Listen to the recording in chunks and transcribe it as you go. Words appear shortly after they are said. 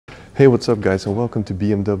Hey, what's up guys, and welcome to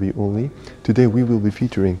BMW Only. Today we will be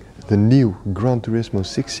featuring the new Gran Turismo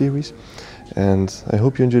 6 Series, and I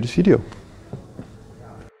hope you enjoy this video.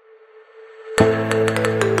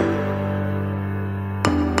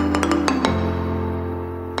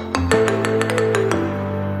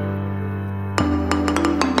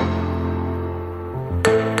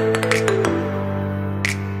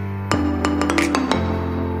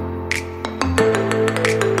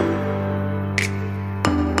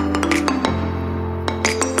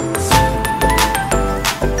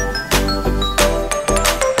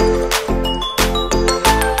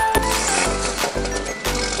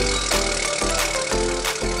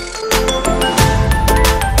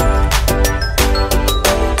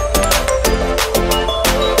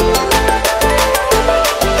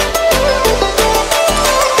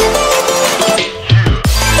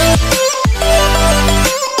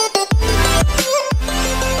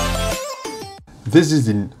 This is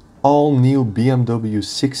the all-new BMW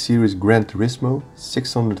 6 Series Gran Turismo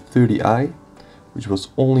 630i, which was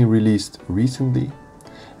only released recently.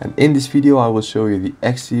 And in this video I will show you the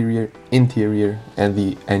exterior, interior and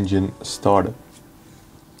the engine startup.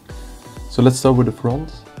 So let's start with the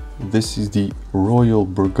front. This is the Royal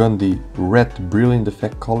Burgundy Red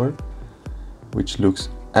Brillianteffect color, which looks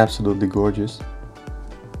absolutely gorgeous.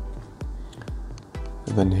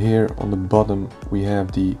 And then here on the bottom we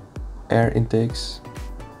have the air intakes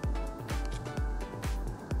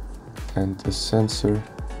and a sensor.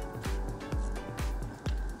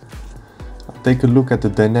 I'll take a look at the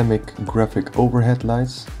dynamic graphic overhead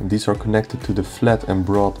lights, and these are connected to the flat and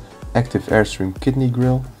broad active airstream kidney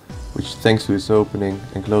grille, which thanks to its opening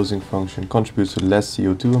and closing function contributes to less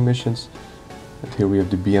CO2 emissions. And here we have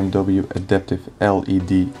the BMW adaptive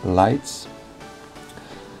LED lights.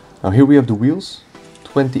 Now here we have the wheels,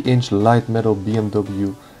 20-inch light metal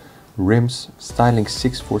BMW rims styling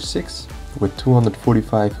 646 with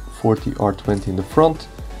 245/40 R20 in the front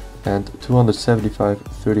and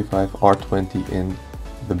 275/35 R20 in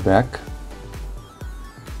the back.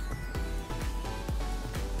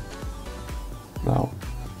 Now,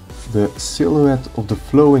 the silhouette of the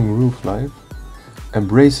flowing roofline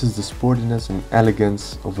embraces the sportiness and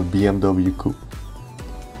elegance of a BMW coupe.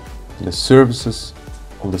 And the surfaces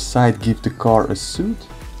on the side give the car a suit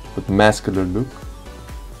but muscular look.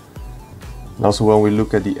 And also when we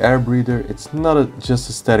look at the air breather, it's not just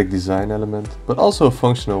a static design element, but also a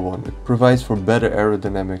functional one. It provides for better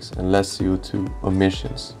aerodynamics and less CO2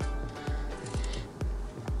 emissions.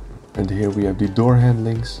 And here we have the door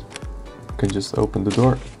handlings. You can just open the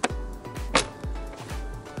door.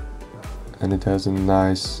 And it has a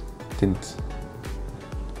nice tint.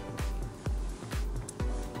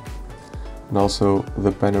 And also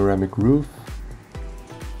the panoramic roof,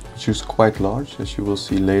 which is quite large, as you will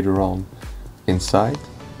see later on inside,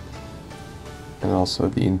 and also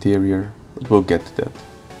the interior, but we'll get to that.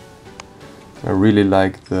 I really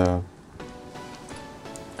like the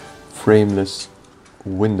frameless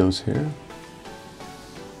windows here.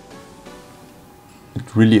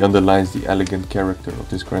 It really underlines the elegant character of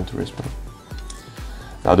this Gran Turismo.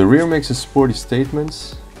 Now the rear makes a sporty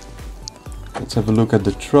statements. Let's have a look at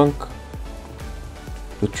the trunk.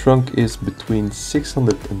 The trunk is between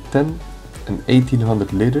 610 and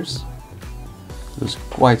 1800 liters. There's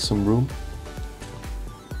quite some room.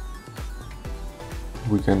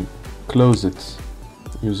 We can close it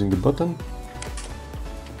using the button.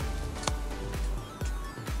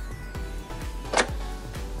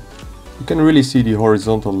 You can really see the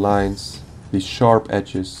horizontal lines, the sharp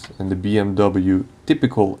edges, and the BMW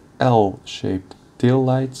typical L-shaped tail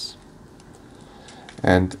lights.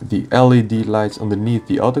 And the LED lights underneath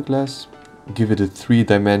the autoglass give it a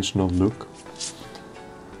three-dimensional look.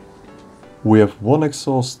 We have one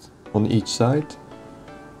exhaust on each side.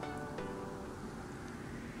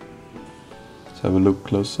 Let's have a look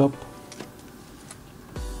close up.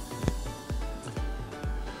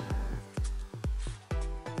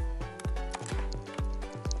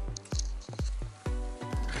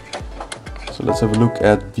 So let's have a look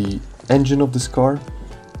at the engine of this car.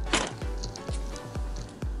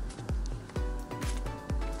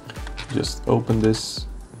 Just open this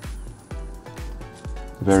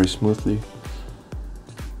very smoothly.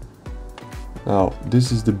 Now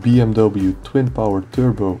this is the BMW TwinPower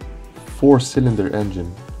Turbo 4-cylinder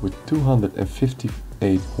engine with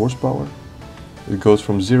 258 horsepower. It goes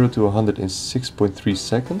from 0 to 100 in 6.3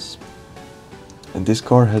 seconds. And this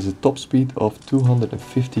car has a top speed of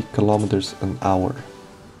 250 kilometers an hour.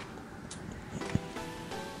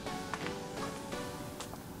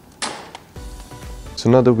 So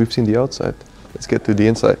now that we've seen the outside, let's get to the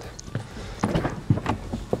inside.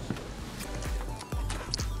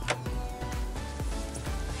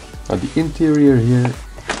 Now the interior here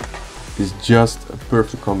is just a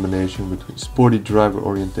perfect combination between sporty driver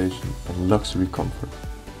orientation and luxury comfort.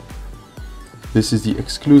 This is the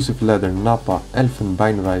Exklusivleder Nappa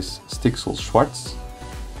Elfenbeinweiss stiksel Schwarz.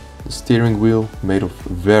 The steering wheel made of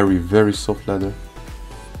very soft leather,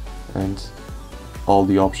 and all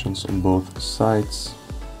the options on both sides.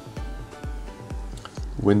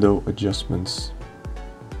 Window adjustments.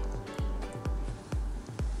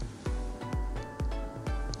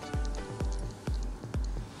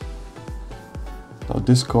 Now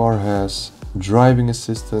this car has driving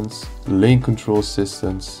assistance, lane control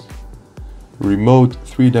assistance, remote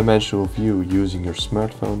 3-dimensional view using your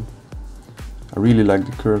smartphone. I really like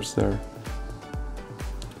the curves there.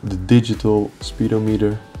 The digital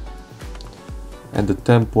speedometer and the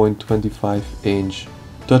 10.25-inch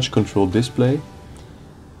touch control display.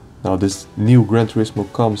 Now this new Gran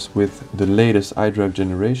Turismo comes with the latest iDrive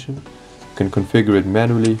generation. You can configure it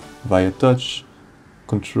manually via touch,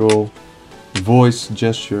 control, voice,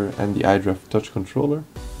 gesture and the iDrive touch controller.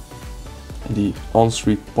 The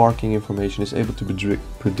on-street parking information is able to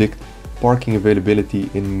predict parking availability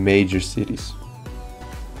in major cities.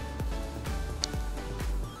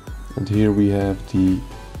 And here we have the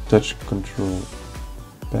touch control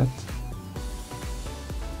pad,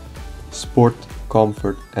 sport,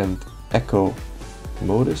 comfort and eco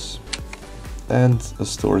modus, and a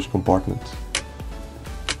storage compartment.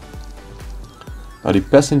 Now the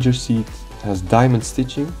passenger seat has diamond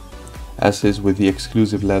stitching, as is with the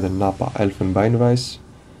Exklusivleder Nappa Elfenbeinweiss,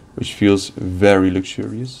 which feels very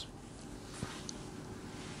luxurious.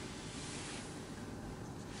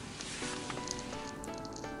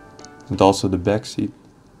 And also the back seat,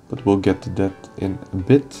 but we'll get to that in a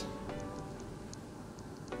bit.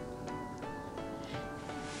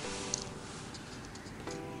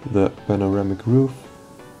 The panoramic roof.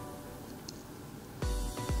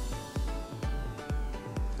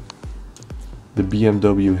 The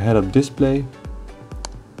BMW head-up display.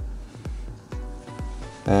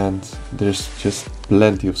 And there's just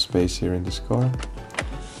plenty of space here in this car.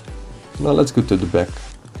 Now let's go to the back.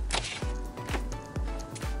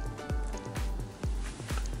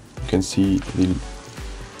 You can see the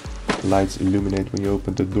lights illuminate when you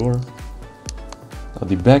open the door. Now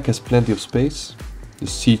the back has plenty of space. The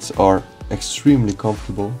seats are extremely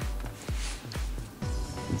comfortable.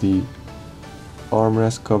 The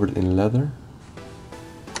armrest covered in leather.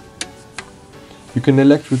 You can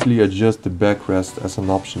electrically adjust the backrest as an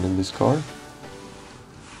option in this car.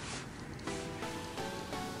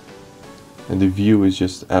 And the view is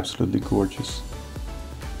just absolutely gorgeous.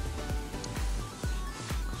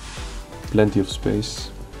 Plenty of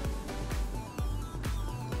space.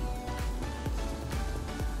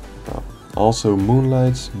 Also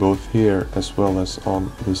moonlights, both here as well as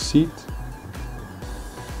on the seat.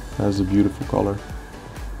 Has a beautiful color.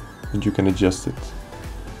 And you can adjust it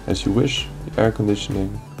as you wish. The air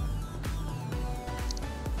conditioning.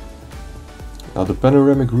 Now the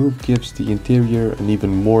panoramic roof gives the interior an even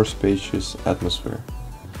more spacious atmosphere.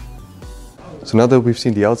 So now that we've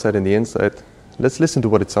seen the outside and the inside, let's listen to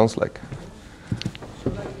what it sounds like.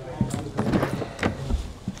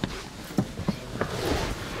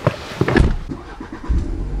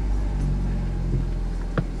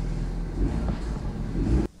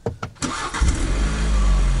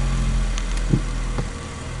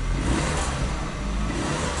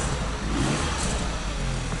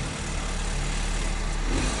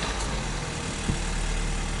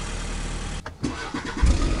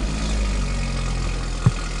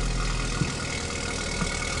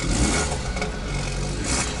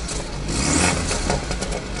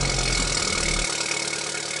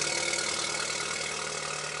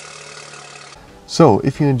 So,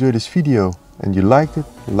 if you enjoyed this video and you liked it,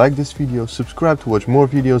 like this video, subscribe to watch more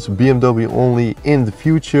videos BMW only in the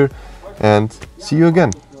future, and see you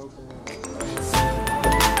again.